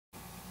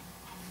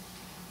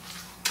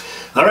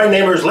All right,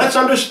 neighbors, let's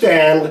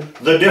understand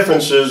the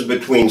differences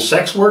between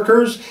sex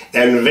workers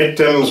and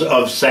victims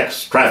of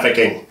sex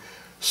trafficking.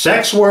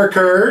 Sex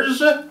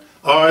workers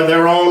are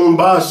their own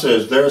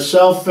bosses. They're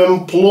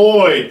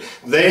self-employed.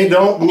 They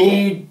don't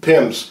need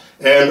pimps.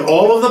 And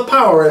all of the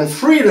power and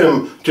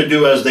freedom to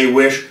do as they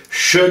wish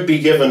should be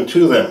given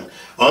to them.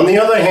 On the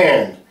other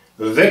hand,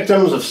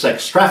 victims of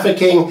sex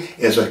trafficking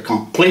is a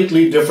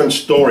completely different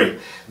story.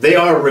 They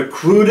are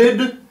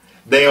recruited,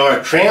 they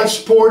are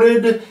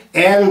transported,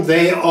 and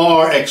they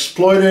are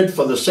exploited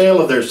for the sale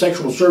of their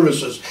sexual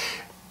services.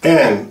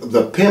 And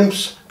the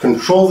pimps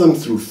control them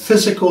through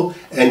physical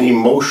and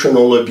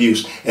emotional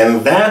abuse.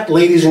 And that,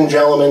 ladies and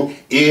gentlemen,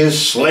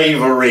 is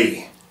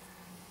slavery.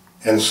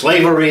 And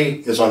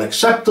slavery is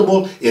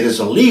unacceptable, it is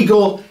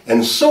illegal,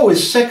 and so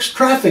is sex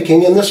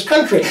trafficking in this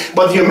country.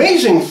 But the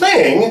amazing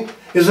thing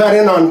is that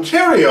in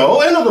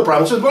Ontario and other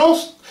provinces, but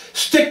I'll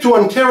stick to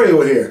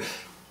Ontario here,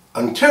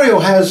 Ontario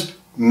has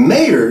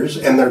mayors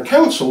and their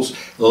councils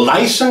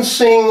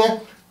licensing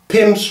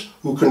pimps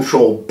who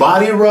control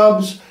body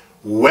rubs,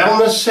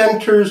 wellness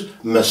centers,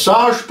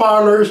 massage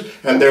parlors,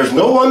 and there's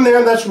no one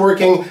there that's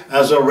working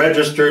as a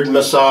registered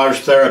massage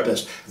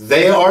therapist.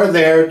 They are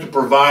there to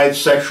provide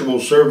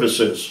sexual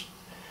services.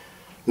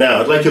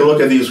 Now, I'd like you to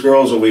look at these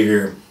girls over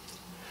here.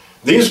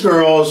 These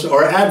girls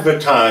are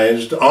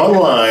advertised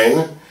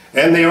online,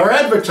 and they are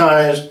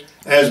advertised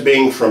as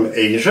being from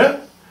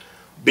Asia,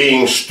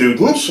 being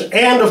students,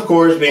 and of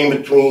course being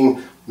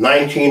between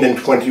 19 and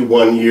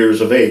 21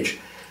 years of age.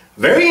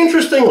 Very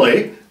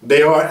interestingly,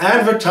 they are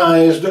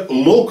advertised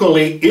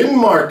locally in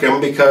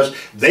Markham because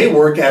they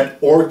work at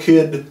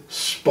Orchid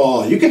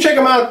Spa. You can check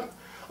them out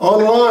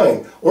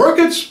online.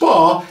 Orchid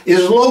Spa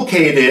is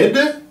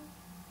located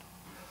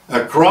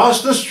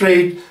across the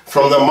street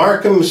from the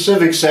Markham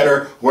Civic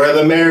Center where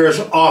the mayor's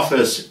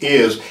office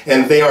is,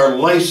 and they are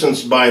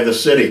licensed by the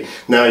city.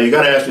 Now you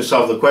got to ask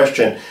yourself the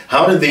question,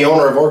 how did the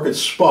owner of Orchid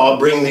Spa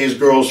bring these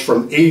girls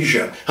from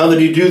Asia? How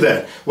did he do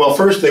that? Well,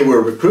 first they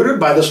were recruited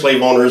by the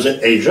slave owners in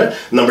Asia.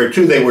 Number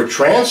two, they were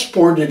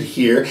transported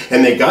here,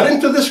 and they got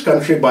into this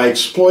country by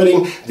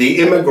exploiting the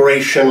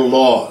immigration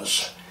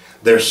laws.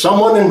 There's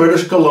someone in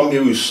British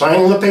Columbia who's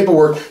signing the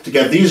paperwork to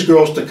get these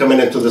girls to come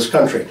into this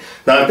country.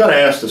 Now, I've got to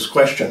ask this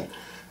question.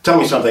 Tell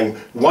me something.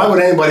 Why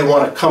would anybody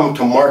want to come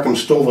to Markham,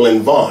 Stouffville,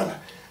 and Vaughan?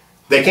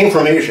 They came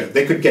from Asia.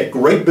 They could get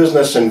great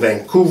business in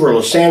Vancouver,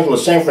 Los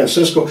Angeles, San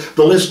Francisco.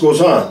 The list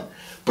goes on.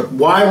 But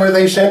why were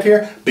they sent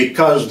here?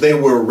 Because they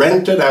were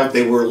rented out.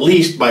 They were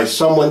leased by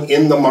someone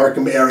in the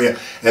Markham area.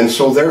 And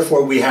so,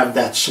 therefore, we have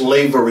that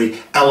slavery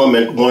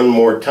element one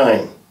more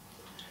time.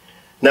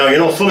 Now, you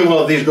know fully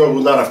well these girls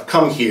would not have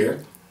come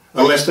here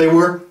unless they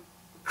were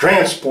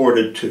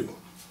transported to.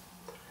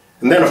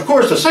 And then, of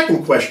course, the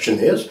second question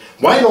is,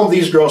 why don't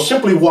these girls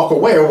simply walk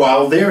away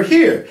while they're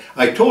here?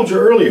 I told you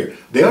earlier,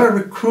 they are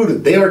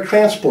recruited, they are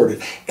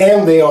transported,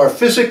 and they are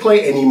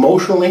physically and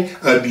emotionally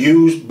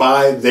abused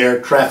by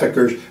their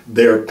traffickers,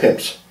 their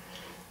pimps.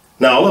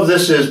 Now, all of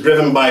this is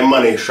driven by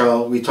money.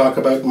 Shall we talk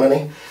about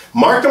money?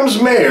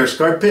 Markham's mayor,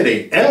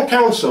 Scarpitti, and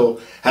council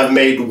have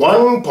made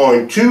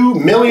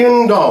 $1.2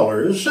 million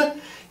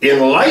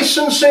in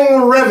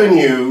licensing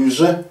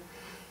revenues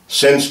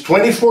since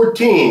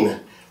 2014,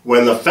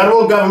 when the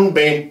federal government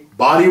made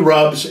body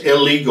rubs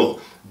illegal.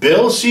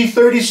 Bill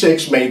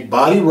C-36 made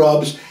body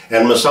rubs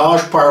and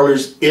massage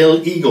parlors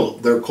illegal.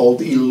 They're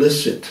called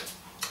illicit.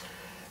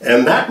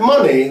 And that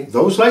money,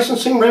 those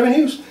licensing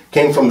revenues,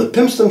 came from the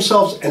pimps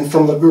themselves and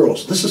from the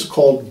girls. This is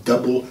called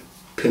double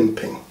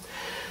pimping.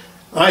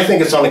 I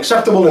think it's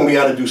unacceptable, and we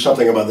ought to do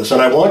something about this.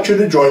 And I want you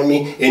to join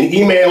me in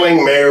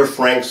emailing Mayor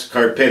Frank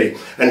Scarpitti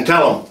and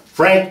tell him,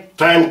 Frank,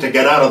 time to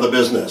get out of the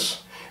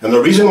business. And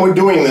the reason we're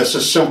doing this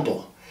is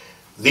simple.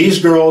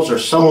 These girls are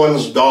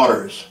someone's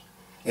daughters,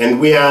 and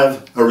we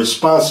have a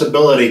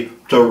responsibility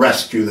to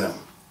rescue them.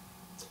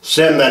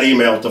 Send that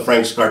email to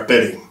Frank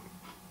Scarpitti.